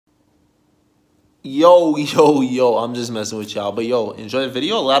Yo, I'm just messing with y'all. But yo, enjoy the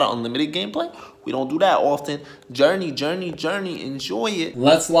video. A lot of unlimited gameplay. We don't do that often. Journey. Enjoy it.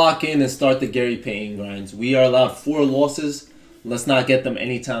 Let's lock in and start the Gary Payton grinds. We are allowed 4 losses. Let's not get them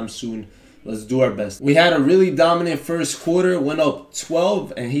anytime soon. Let's do our best. We had a really dominant first quarter. Went up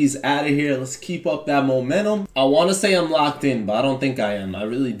 12, and he's out of here. Let's keep up that momentum. I want to say I'm locked in, but I don't think I am. I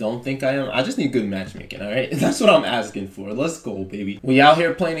really don't think I am. I just need good matchmaking, all right? That's what I'm asking for. Let's go, baby. We out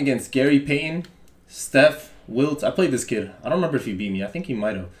here playing against Gary Payton, Steph, Wilt. I played this kid. I don't remember if he beat me. I think he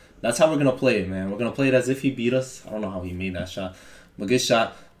might have. That's how we're going to play it, man. We're going to play it as if he beat us. I don't know how he made that shot, but good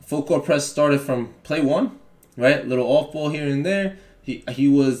shot. Full court press started from play 1, right? Little off ball here and there. He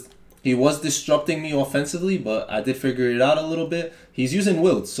was disrupting me offensively, but I did figure it out a little bit. He's using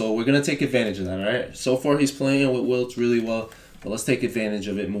Wilt, so we're going to take advantage of that, all right? So far, he's playing with Wilt really well, but let's take advantage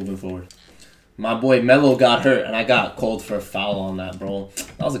of it moving forward. My boy Melo got hurt, and I got called for a foul on that, bro.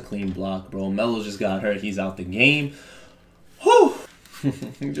 That was a clean block, bro. Melo just got hurt. He's out the game. Whew.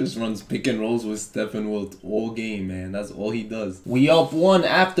 He just runs pick and rolls with Steph and Wilt all game, man. That's all he does. We up 1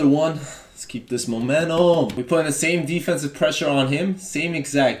 after 1. Let's keep this momentum. We're putting the same defensive pressure on him. Same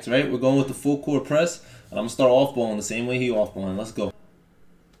exact, right? We're going with the full court press. And I'm going to start off-balling the same way he off-balling. Let's go.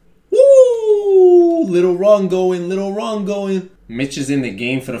 Woo! Little run going. Mitch is in the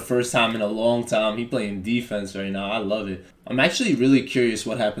game for the first time in a long time. He playing defense right now. I love it. I'm actually really curious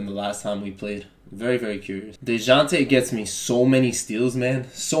what happened the last time we played. Very, very curious. DeJounte gets me so many steals, man.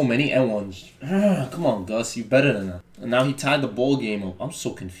 So many and ones. Come on, Gus. You better than that. And now he tied the ball game up. I'm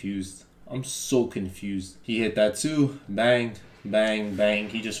so confused. He hit that too. Bang, bang, bang.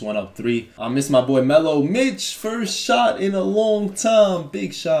 He just went up 3. I miss my boy Melo. Mitch, first shot in a long time.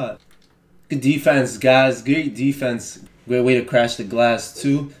 Big shot. Good defense, guys. Great defense. Great way to crash the glass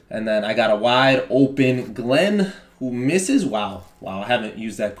too. And then I got a wide open Glenn who misses. Wow, I haven't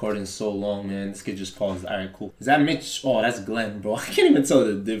used that card in so long, man. This kid just paused. All right, cool. Is that Mitch? Oh, that's Glenn, bro. I can't even tell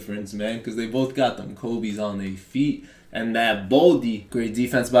the difference, man, because they both got them Kobe's on their feet. And that Baldy. Great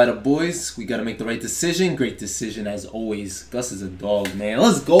defense by the boys. We got to make the right decision. Great decision as always. Gus is a dog, man.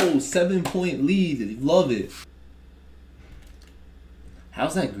 Let's go. 7-point lead. Love it.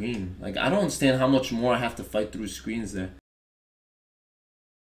 How's that green? Like, I don't understand how much more I have to fight through screens there.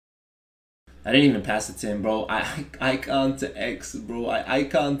 I didn't even pass it to him, bro. I icon to X, bro. I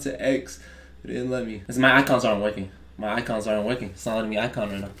icon to X. It didn't let me. Because my icons aren't working. It's not letting me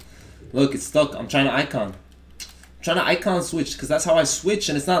icon right now. Look, it's stuck. I'm trying to icon. Switch because that's how I switch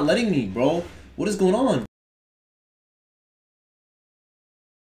and it's not letting me, bro. What is going on?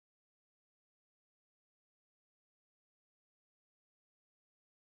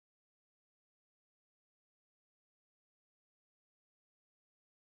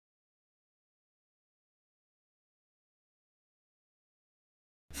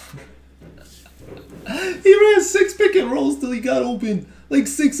 He ran 6 pick and rolls till he got open. Like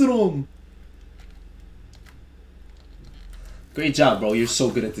 6 of them. Great job, bro. You're so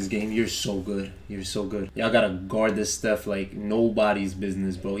good at this game. You're so good. Y'all gotta guard this Steph like nobody's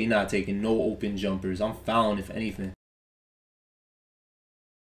business, bro. He not taking no open jumpers. I'm fouling if anything.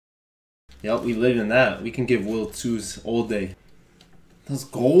 Yep, we live in that. We can give Will 2s all day. Let's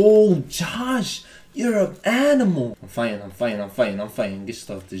go, Josh. You're an animal. I'm fighting. Good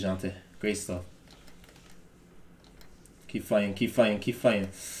stuff, DeJounte. Great stuff. Keep fighting.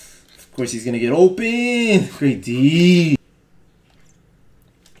 Of course, he's gonna get open. Great D.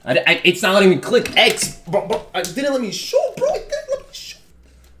 It's not letting me click X, bro. It didn't let me shoot, bro.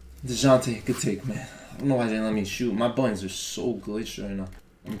 DeJounte, good take, man. I don't know why they didn't let me shoot. My buttons are so glitched right now.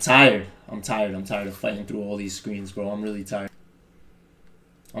 I'm tired of fighting through all these screens, bro. I'm really tired.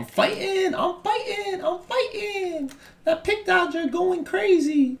 I'm fighting. That pick dodger going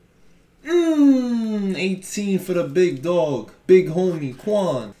crazy. 18 for the big dog. Big homie,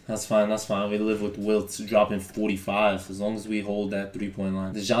 Quan. That's fine. We live with Wilt dropping 45 as long as we hold that 3-point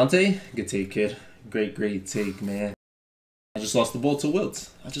line. DeJounte, good take, kid. Great take, man. I just lost the ball to Wilt.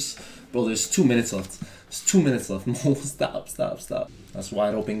 Bro, there's 2 minutes left. Mo, stop. That's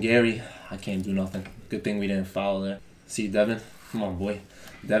wide open, Gary. I can't do nothing. Good thing we didn't foul there. See, Devin? Come on, boy.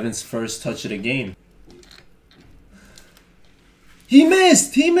 Devin's first touch of the game. He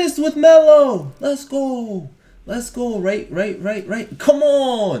missed with Melo. Let's go. Right. Come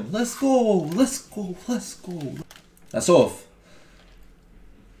on. Let's go. That's off.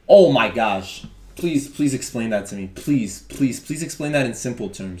 Oh my gosh. Please explain that to me. Please explain that in simple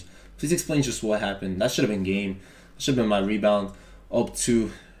terms. Please explain just what happened. That should have been game. That should have been my rebound. Up 2.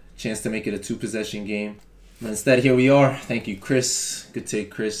 Chance to make it a 2-possession game. But instead, here we are. Thank you, Chris. Good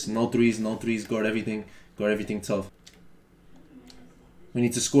take, Chris. No threes. Guard everything tough. We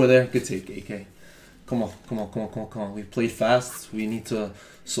need to score there. Good take, AK. Come on, come on, come on, come on, come on. We played fast. We need to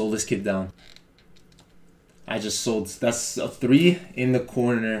slow this kid down. I just sold. That's a 3 in the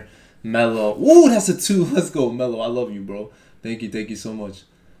corner. Mello. Ooh, that's a 2. Let's go, Mello. I love you, bro. Thank you so much.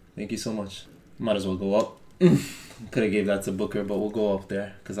 Thank you so much. Might as well go up. Could have gave that to Booker, but we'll go up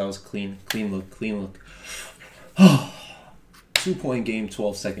there because I was clean. Clean look, clean look. 2-point game,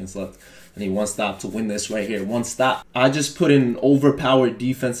 12 seconds left. I need one stop to win this right here. One stop. I just put in an overpowered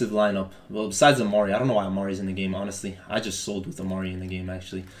defensive lineup. Well, besides Amari. I don't know why Amari's in the game, honestly. I just sold with Amari in the game,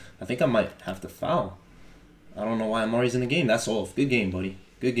 actually. I think I might have to foul. I don't know why Amari's in the game. That's off. Good game, buddy.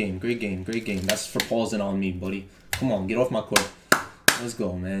 Good game. Great game. Great game. That's for pausing on me, buddy. Come on. Get off my court. Let's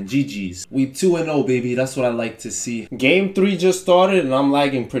go, man. GG's. We 2-0, baby. That's what I like to see. Game 3 just started, and I'm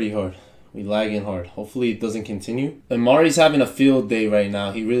lagging pretty hard. We lagging hard. Hopefully it doesn't continue. Amari's having a field day right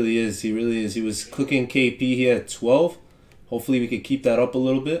now. He really is. He really is. He was cooking KP here at 12. Hopefully we could keep that up a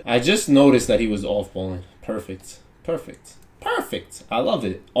little bit. I just noticed that he was off balling. Perfect. Perfect. Perfect. I love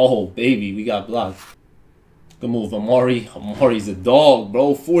it. Oh, baby. We got blocked. Good move, Amari. Amari's a dog,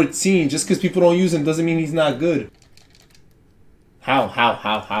 bro. 14. Just because people don't use him doesn't mean he's not good. How?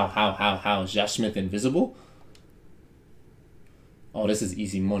 Is Josh Smith invisible? Oh, this is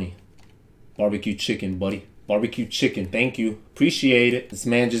easy money. Barbecue chicken, buddy. Barbecue chicken. Thank you. Appreciate it. This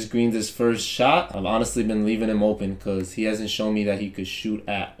man just greened his first shot. I've honestly been leaving him open because he hasn't shown me that he could shoot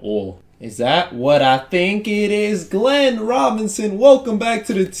at all. Is that what I think it is? Glenn Robinson, welcome back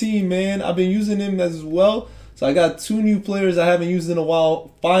to the team, man. I've been using him as well. So I got 2 new players I haven't used in a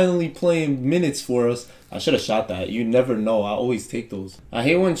while finally playing minutes for us. I should have shot that. You never know. I always take those. I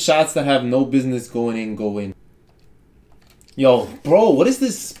hate when shots that have no business going in go in. Yo, bro, what is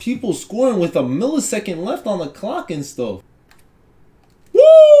this people scoring with a millisecond left on the clock and stuff?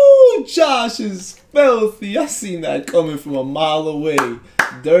 Woo! Josh is filthy. I seen that coming from a mile away.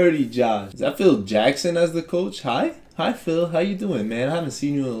 Dirty Josh. Is that Phil Jackson as the coach? Hi. Hi, Phil. How you doing, man? I haven't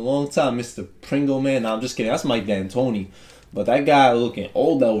seen you in a long time, Mr. Pringle, man. No, I'm just kidding. That's Mike D'Antoni. But that guy looking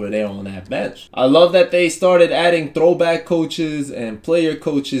old over there on that bench. I love that they started adding throwback coaches and player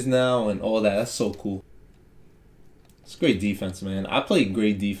coaches now and all that. That's so cool. It's great defense, man. I play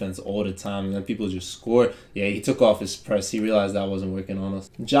great defense all the time, and then people just score. Yeah, he took off his press. He realized that wasn't working on us.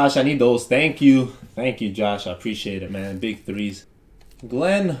 Josh, I need those. Thank you. Thank you, Josh. I appreciate it, man. Big threes.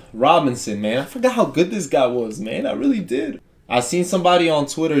 Glenn Robinson, man. I forgot how good this guy was, man. I really did. I seen somebody on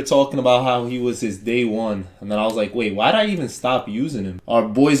Twitter talking about how he was his day 1. And then I was like, wait, why'd I even stop using him? Our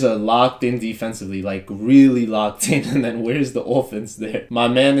boys are locked in defensively, like really locked in. And then where's the offense there? My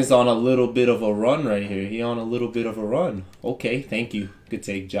man is on a little bit of a run right here. He on a little bit of a run. Okay, thank you. Good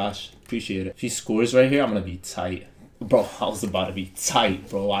take, Josh. Appreciate it. If he scores right here, I'm going to be tight. Bro, I was about to be tight,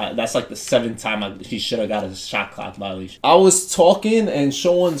 bro. That's like the 7th time he should have got a shot clock violation. I was talking and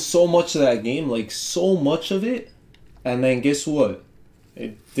showing so much of that game, like so much of it. And then guess what?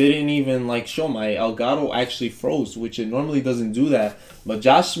 It didn't even like show. My Elgato actually froze, which it normally doesn't do that. But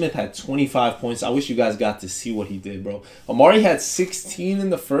Josh Smith had 25 points. I wish you guys got to see what he did, bro. Amari had 16 in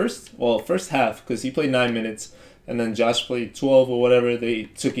the first half, because he played 9 minutes. And then Josh played 12 or whatever. They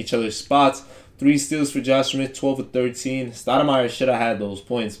took each other's spots. 3 steals for Josh Smith, 12 of 13. Stoudemire should have had those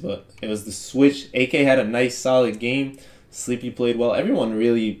points, but it was the switch. AK had a nice, solid game. Sleepy played well. Everyone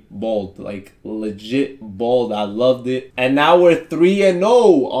really balled, like legit balled. I loved it. And now we're 3-0.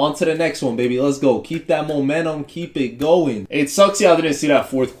 On to the next one, baby. Let's go. Keep that momentum. Keep it going. It sucks y'all didn't see that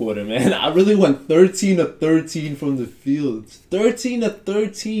 4th quarter, man. I really went 13 of 13 from the field. 13 of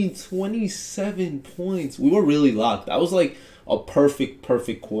 13, 27 points. We were really locked. That was like a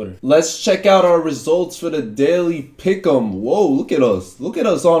perfect quarter. Let's check out our results for the daily pick'em. Whoa, look at us. Look at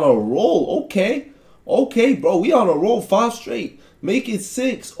us on a roll. Okay, bro, we on a roll. 5 straight. Make it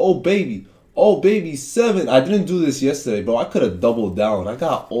 6. Oh, baby. Oh, baby, 7. I didn't do this yesterday, bro. I could have doubled down. I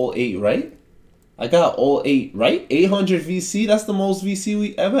got all 8, right? I got all 8, right? 800 VC. That's the most VC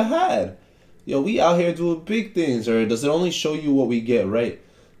we ever had. Yo, we out here doing big things, or does it only show you what we get, right?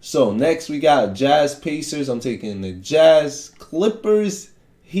 So, next we got Jazz Pacers. I'm taking the Jazz. Clippers,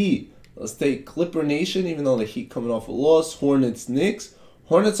 Heat. Let's take Clipper Nation, even though the Heat coming off a loss. Hornets, Knicks.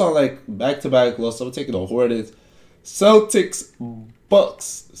 Hornets on like back-to-back loss. So I'm taking the Hornets. Celtics,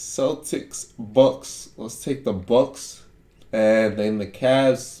 Bucks. Celtics, Bucks. Let's take the Bucks. And then the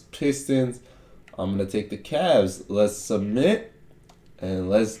Cavs, Pistons. I'm going to take the Cavs. Let's submit. And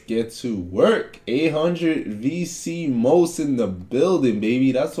let's get to work. 800 VC most in the building,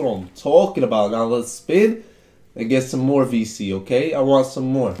 baby. That's what I'm talking about. Now let's spin and get some more VC, okay? I want some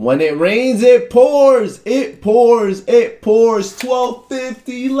more. When it rains, it pours. It pours. It pours.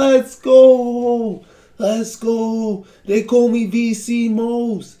 1250. Let's go. Let's go. They call me VC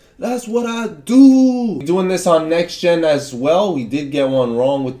most. That's what I do. Doing this on next gen as well. We did get one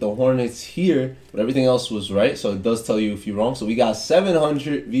wrong with the Hornets here, but everything else was right. So it does tell you if you're wrong. So we got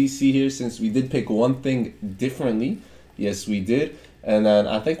 700 VC here since we did pick one thing differently. Yes, we did. And then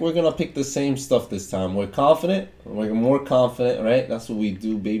I think we're going to pick the same stuff this time. We're confident. We're more confident, right? That's what we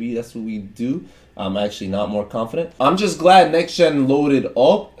do, baby. That's what we do. I'm actually not more confident. I'm just glad next gen loaded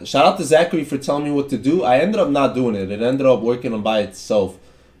up. Shout out to Zachary for telling me what to do. I ended up not doing it. It ended up working by itself.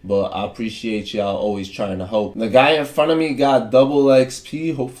 But I appreciate y'all always trying to help. The guy in front of me got double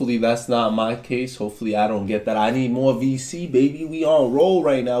XP. Hopefully that's not my case. Hopefully I don't get that. I need more VC, baby. We on roll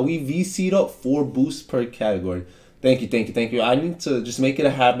right now. We VC'd up 4 boosts per category. Thank you, thank you, thank you. I need to just make it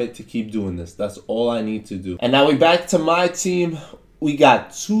a habit to keep doing this. That's all I need to do. And now we're back to my team. We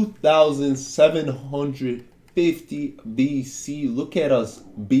got 2,750 VC. Look at us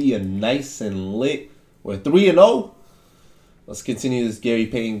being nice and lit. We're 3-0. Let's continue this Gary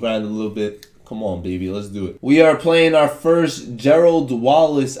Payton grind a little bit. Come on, baby. Let's do it. We are playing our first Gerald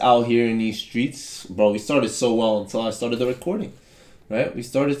Wallace out here in these streets. Bro, we started so well until I started the recording. Right? We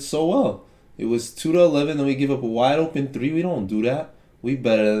started so well. It was 2-11, then we give up a wide open 3. We don't do that. We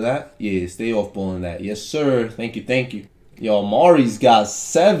better than that. Yeah, stay off balling that. Yes, sir. Thank you, thank you. Yo, Amari's got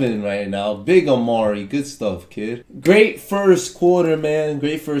 7 right now. Big Amari. Good stuff, kid. Great first quarter, man.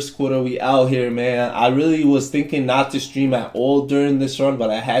 Great first quarter. We out here, man. I really was thinking not to stream at all during this run, but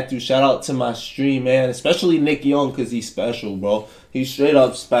I had to. Shout out to my stream, man. Especially Nick Young, because he's special, bro. He's straight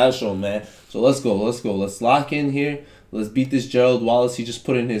up special, man. So let's go. Let's go. Let's lock in here. Let's beat this Gerald Wallace. He just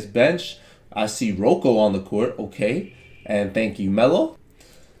put in his bench. I see Rocco on the court. Okay. And thank you, Melo.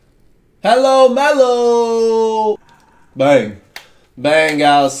 Hello, Melo. Bang. Bang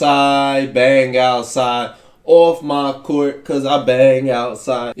outside. Bang outside. Off my court because I bang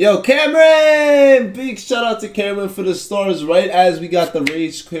outside. Yo, Cameron! Big shout out to Cameron for the stars right as we got the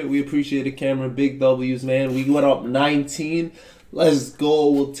rage quit. We appreciate it, Cameron. Big W's, man. We went up 19. Let's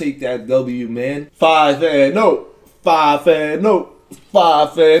go. We'll take that W, man. 5 and no. 5 and no.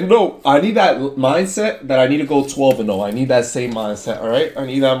 5 and no. I need that mindset that I need to go 12-0. I need that same mindset, all right? I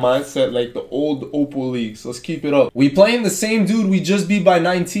need that mindset like the old Opal leagues. Let's keep it up. We playing the same dude we just beat by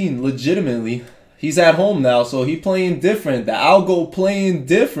 19, legitimately. He's at home now, so he playing different. The Algo playing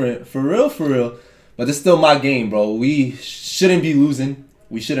different, for real, for real. But it's still my game, bro. We shouldn't be losing.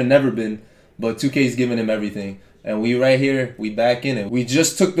 We should have never been. But 2K's giving him everything. And we right here, we back in it. We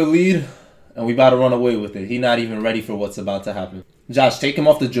just took the lead, and we about to run away with it. He not even ready for what's about to happen. Josh, take him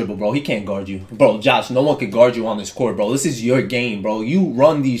off the dribble, bro. He can't guard you. Bro, Josh, no one can guard you on this court, bro. This is your game, bro. You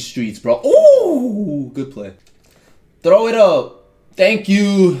run these streets, bro. Ooh, good play. Throw it up. Thank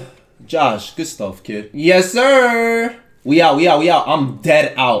you. Josh, good stuff, kid. Yes, sir. We out, we out, we out. I'm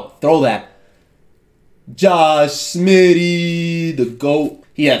dead out. Throw that. Josh Smitty, the GOAT.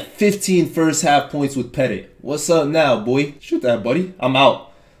 He had 15 first half points with Pettit. What's up now, boy? Shoot that, buddy. I'm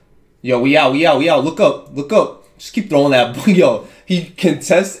out. Yo, we out, we out, we out. Look up, look up. Just keep throwing that. Yo, he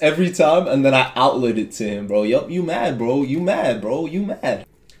contests every time, and then I outlet it to him, bro. Yup, you mad, bro. You mad, bro. You mad.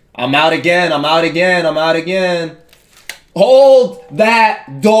 I'm out again. I'm out again. I'm out again. Hold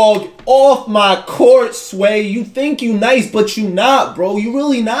that dog off my court, Sway. You think you nice, but you not, bro. You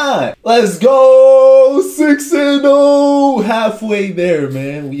really not. Let's go. 6-0. Halfway there,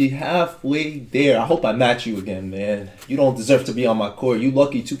 man. We halfway there. I hope I match you again, man. You don't deserve to be on my court. You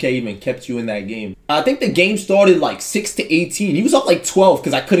lucky 2K even kept you in that game. I think the game started like 6-18. He was up like 12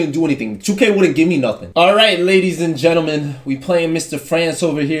 because I couldn't do anything. 2K wouldn't give me nothing. All right, ladies and gentlemen. We playing Mr. France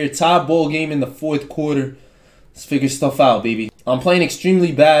over here. Tie ball game in the 4th quarter. Let's figure stuff out, baby. I'm playing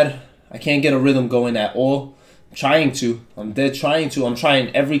extremely bad. I can't get a rhythm going at all. I'm trying to. I'm dead trying to. I'm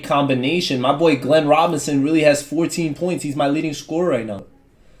trying every combination. My boy Glenn Robinson really has 14 points. He's my leading scorer right now.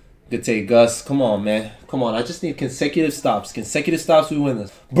 Good take, Gus. Come on, man. Come on. I just need consecutive stops. Consecutive stops, we win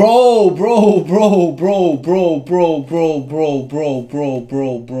this. Bro.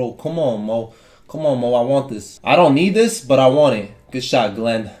 Come on, Mo. Come on, Mo. I want this. I don't need this, but I want it. Good shot,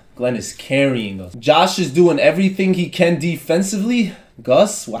 Glenn. Glenn is carrying us. Josh is doing everything he can defensively.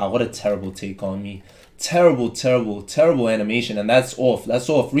 Gus, wow, what a terrible take on me. Terrible animation, and that's off. That's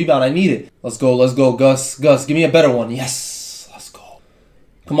off. Rebound, I need it. Let's go, Gus. Gus, give me a better one. Yes, let's go.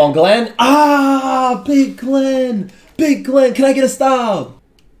 Come on, Glenn. Ah, big Glenn. Big Glenn, can I get a stop?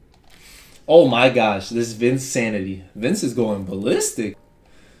 Oh my gosh, this Vince sanity. Vince is going ballistic.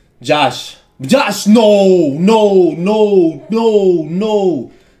 Josh, no.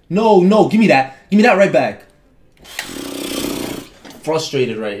 No, give me that. Give me that right back.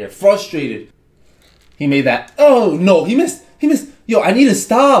 Frustrated right here. Frustrated. He made that. Oh, no. He missed. Yo, I need to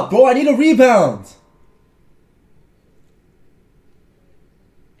stop, bro. I need a rebound.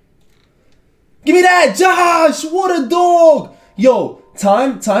 Give me that, Josh! What a dog! Yo,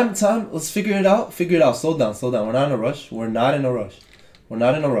 time. Let's figure it out. Slow down. We're not in a rush. We're not in a rush.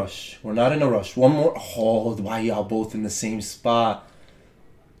 One more. Oh, why y'all both in the same spot?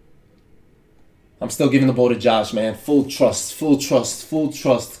 I'm still giving the ball to Josh, man. Full trust.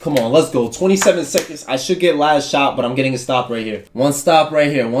 Come on, let's go. 27 seconds. I should get last shot, but I'm getting a stop right here. One stop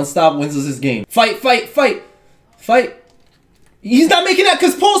right here. One stop wins us this game. Fight. He's not making that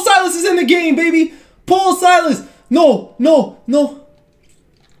because Paul Silas is in the game, baby. Paul Silas. No.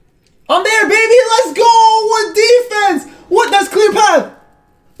 I'm there, baby. Let's go. What defense? What? That's clear path.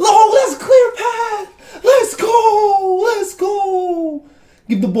 Oh, that's clear path. Let's go.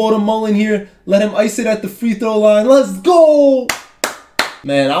 Give the ball to Mullen here. Let him ice it at the free throw line. Let's go.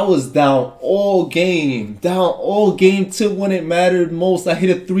 Man, I was down all game. Till when it mattered most. I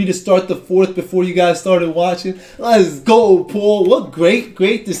hit a 3 to start the fourth before you guys started watching. Let's go, Paul. What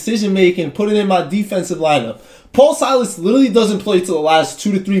great decision making. Put it in my defensive lineup. Paul Silas literally doesn't play till the last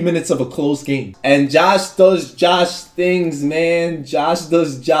 2 to 3 minutes of a close game. And Josh does Josh things, man. Josh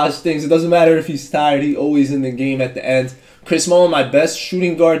does Josh things. It doesn't matter if he's tired. He's always in the game at the end. Chris Mullen, my best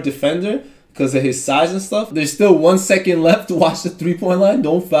shooting guard defender because of his size and stuff. There's still 1 second left to watch the 3-point line.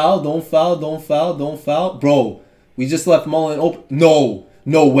 Don't foul. Bro, we just left Mullen open. No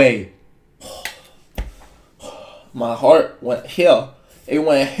way. My heart went here. It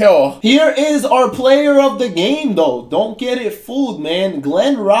went hell. Here is our player of the game, though. Don't get it fooled, man.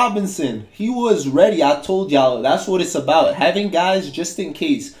 Glenn Robinson. He was ready. I told y'all that's what it's about. Having guys just in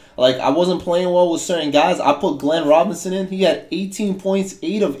case. Like, I wasn't playing well with certain guys. I put Glenn Robinson in. He had 18 points,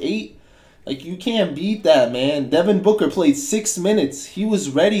 8 of 8. Like, you can't beat that, man. Devin Booker played 6 minutes. He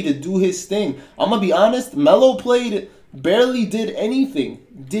was ready to do his thing. I'm going to be honest. Melo barely did anything.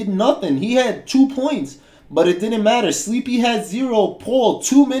 Did nothing. He had 2 points. But it didn't matter. Sleepy had 0. Paul,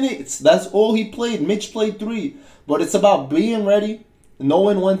 2 minutes. That's all he played. Mitch played 3. But it's about being ready,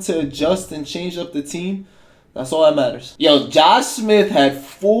 knowing when to adjust and change up the team. That's all that matters. Yo, Josh Smith had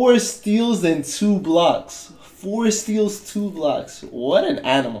 4 steals and 2 blocks. 4 steals, 2 blocks. What an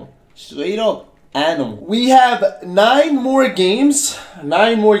animal. Straight up animal. We have 9 more games.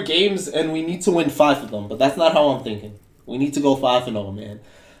 9 more games, and we need to win 5 of them. But that's not how I'm thinking. We need to go 5-0, man.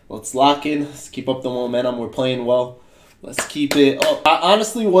 Let's lock in. Let's keep up the momentum. We're playing well. Let's keep it up. I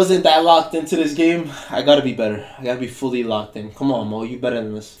honestly wasn't that locked into this game. I gotta be better. I gotta be fully locked in. Come on, Mo. You better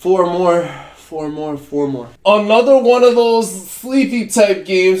than this. 4 more. Another one of those sleepy type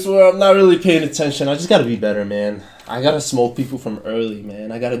games where I'm not really paying attention. I just gotta be better, man. I gotta smoke people from early,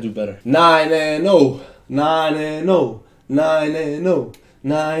 man. I gotta do better. 9-0.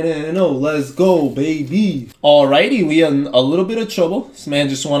 9-0. Let's go, baby. Alrighty, we in a little bit of trouble. This man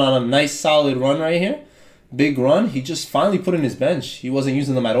just went on a nice solid run right here. Big run. He just finally put in his bench. He wasn't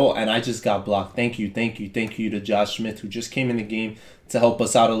using them at all, and I just got blocked. Thank you to Josh Smith, who just came in the game to help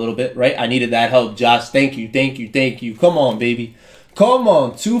us out a little bit, right? I needed that help, Josh. Thank you. Come on, baby. Come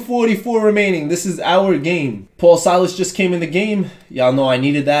on. 2:44 remaining. This is our game. Paul Silas just came in the game. Y'all know I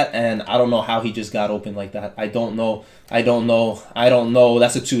needed that, and I don't know how he just got open like that. I don't know.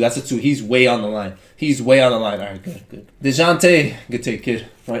 That's a 2. He's way on the line. All right, good. DeJounte, good take, kid.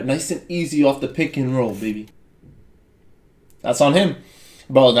 All right, nice and easy off the pick and roll, baby. That's on him.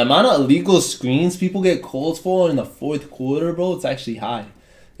 Bro, the amount of illegal screens people get called for in the 4th quarter, bro, it's actually high.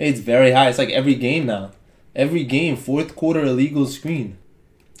 It's very high. It's like every game now. Every game, 4th quarter illegal screen.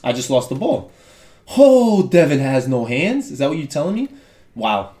 I just lost the ball. Oh, Devin has no hands? Is that what you're telling me?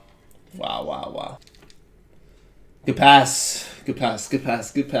 Wow. Good pass. Great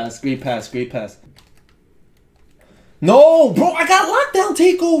pass. No, bro, I got lockdown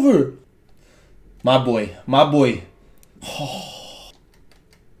takeover. My boy. Oh.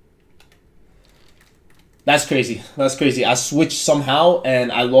 That's crazy. I switched somehow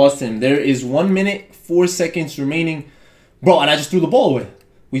and I lost him. There is 1 minute, 4 seconds remaining. Bro, and I just threw the ball away.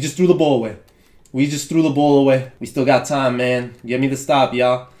 We threw the ball away. We still got time, man. Give me the stop,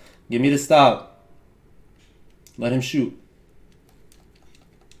 y'all. Let him shoot.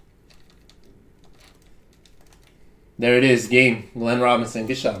 There it is, game. Glenn Robinson,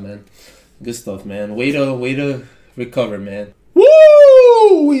 good shot, man. Good stuff, man. Way to recover, man.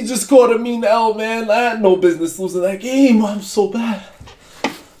 Woo! We just caught a mean L, man. I had no business losing that game. I'm so bad.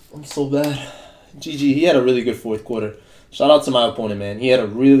 GG, he had a really good 4th quarter. Shout out to my opponent, man. He had a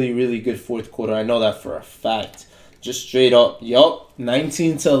really good 4th quarter. I know that for a fact. Just straight up. Yup,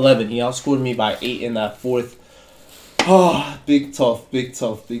 19-11. He outscored me by 8 in that 4th. Oh, big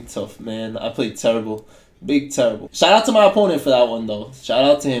tough, man. I played terrible. Terrible. Shout out to my opponent for that one, though. Shout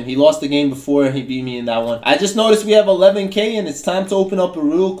out to him. He lost the game before and he beat me in that one. I just noticed we have 11K and it's time to open up a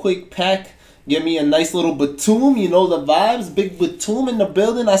real quick pack. Get me a nice little Batum. You know the vibes. Big Batum in the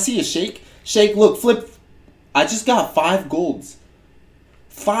building. I see a Shake. Shake, look, flip. I just got 5 golds.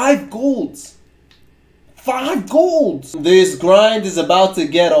 5 golds. 5 golds. This grind is about to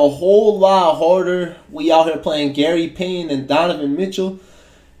get a whole lot harder. We out here playing Gary Payton and Donovan Mitchell.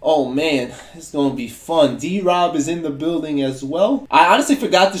 Oh man, it's gonna be fun. D-Rob is in the building as well. I honestly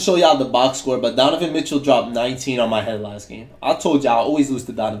forgot to show y'all the box score, but Donovan Mitchell dropped 19 on my head last game. I told y'all I always lose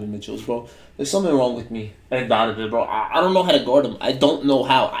to Donovan Mitchell's, bro. There's something wrong with me and Donovan, bro. I don't know how to guard him. I don't know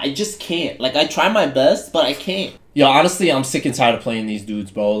how. I just can't. Like, I try my best, but I can't. Yo, honestly, I'm sick and tired of playing these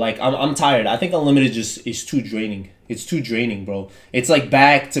dudes, bro. Like, I'm tired. I think Unlimited just is too draining. It's too draining, bro. It's like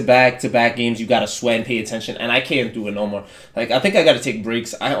back-to-back games. You gotta sweat and pay attention, and I can't do it no more. Like, I think I gotta take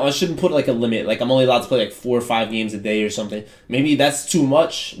breaks. I shouldn't put, like, a limit. Like, I'm only allowed to play, like, 4 or 5 games a day or something. Maybe that's too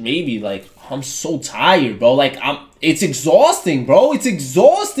much. Maybe, like, I'm so tired, bro. Like, it's exhausting, bro. It's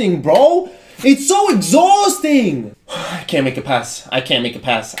exhausting, bro. It's so exhausting. I can't make a pass. I can't make a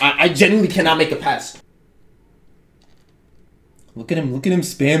pass. I genuinely cannot make a pass. Look at him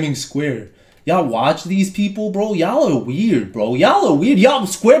spamming square. Y'all watch these people, bro. Y'all are weird, bro. Y'all are weird. Y'all,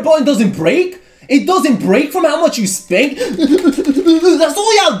 square button doesn't break? It doesn't break from how much you spank? That's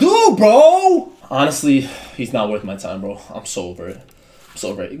all y'all do, bro. Honestly, he's not worth my time, bro. I'm so over it. I'm so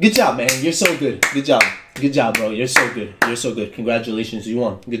over it. Good job, man. You're so good. Good job. Good job, bro. You're so good. You're so good. Congratulations. You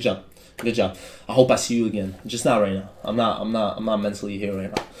won. Good job. Good job. I hope I see you again. Just not right now. I'm not mentally here right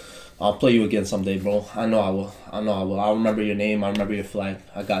now. I'll play you again someday, bro. I know I will. I know I will. I'll remember your name. I'll remember your flag.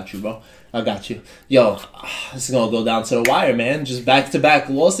 I got you, bro. I got you. Yo, this is going to go down to the wire, man. Just back-to-back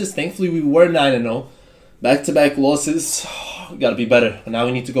losses. Thankfully, we were 9-0. Back-to-back losses. We got to be better. Now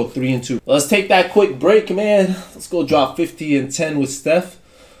we need to go 3-2. Let's take that quick break, man. Let's go drop 50 and 10 with Steph.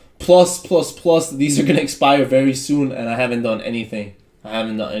 Plus. These are going to expire very soon, and I haven't done anything.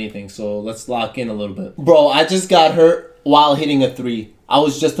 So let's lock in a little bit. Bro, I just got hurt while hitting a 3. I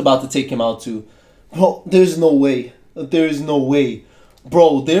was just about to take him out too. Bro, there's no way. There is no way.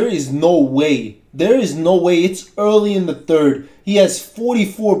 Bro, there is no way. There is no way. It's early in the 3rd. He has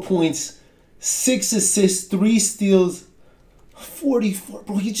 44 points, 6 assists, 3 steals. 44.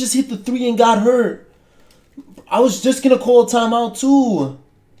 Bro, he just hit the 3 and got hurt. I was just going to call a timeout too.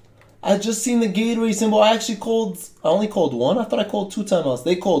 I just seen the Gatorade symbol. I only called 1. I thought I called 2 timeouts.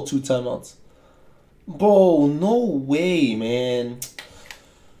 They called 2 timeouts. Bro, no way, man.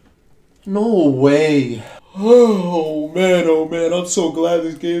 No way. Oh man, I'm so glad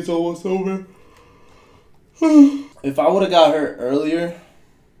this game's almost over. If I would have got hurt earlier,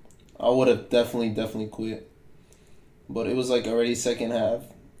 I would have definitely quit. But it was like already second half.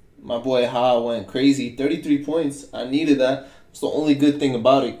 My boy Ha went crazy. 33 points. I needed that. It's the only good thing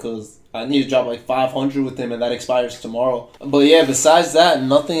about it, because I need to drop like 500 with him, and that expires tomorrow. But yeah, besides that,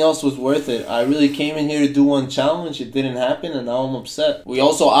 nothing else was worth it. I really came in here to do one challenge. It didn't happen, and now I'm upset. We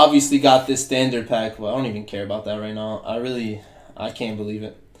also obviously got this standard pack, but I don't even care about that right now. I can't believe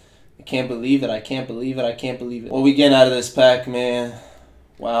it. I can't believe it. I can't believe it. I can't believe it. What we getting out of this pack, man?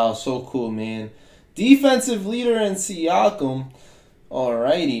 Wow, so cool, man. Defensive leader in Siakam.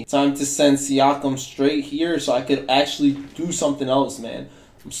 Alrighty. Time to send Siakam straight here so I could actually do something else, man.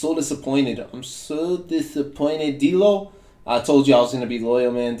 I'm so disappointed. I'm so disappointed. D-Lo, I told you I was going to be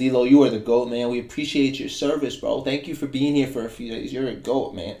loyal, man. D-Lo, you are the GOAT, man. We appreciate your service, bro. Thank you for being here for a few days. You're a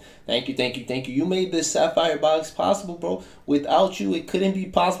GOAT, man. Thank you. You made this Sapphire box possible, bro. Without you, it couldn't be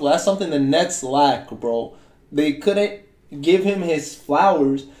possible. That's something the Nets lack, bro. They couldn't give him his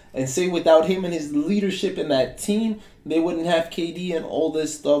flowers and say without him and his leadership in that team, they wouldn't have KD and all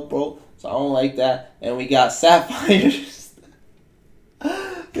this stuff, bro. So I don't like that. And we got Sapphires.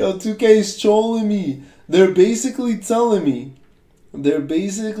 Yo, 2K is trolling me. They're basically telling me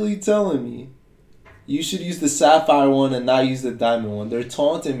you should use the Sapphire one and not use the Diamond one. They're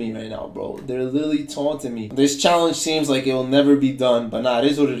taunting me right now, bro. They're literally taunting me. This challenge seems like it will never be done, but nah, it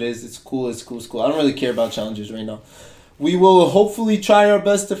is what it is. It's cool. I don't really care about challenges right now. We will hopefully try our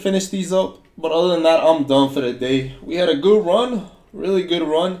best to finish these up. But other than that, I'm done for the day. We had a good run. Really good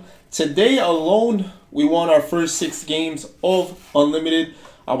run. Today alone, we won our first 6 games of Unlimited.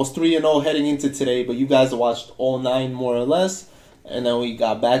 I was 3-0 heading into today, but you guys watched all 9 more or less. And then we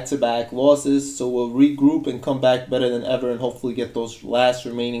got back-to-back losses. So we'll regroup and come back better than ever and hopefully get those last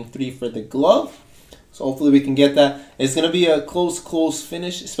remaining 3 for the glove. So hopefully we can get that. It's going to be a close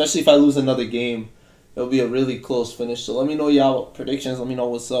finish, especially if I lose another game. It'll be a really close finish. So let me know y'all predictions. Let me know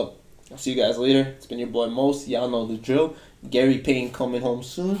what's up. I'll see you guys later. It's been your boy Mos. Y'all know the drill. Gary Payton coming home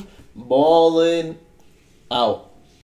soon. Ballin' out.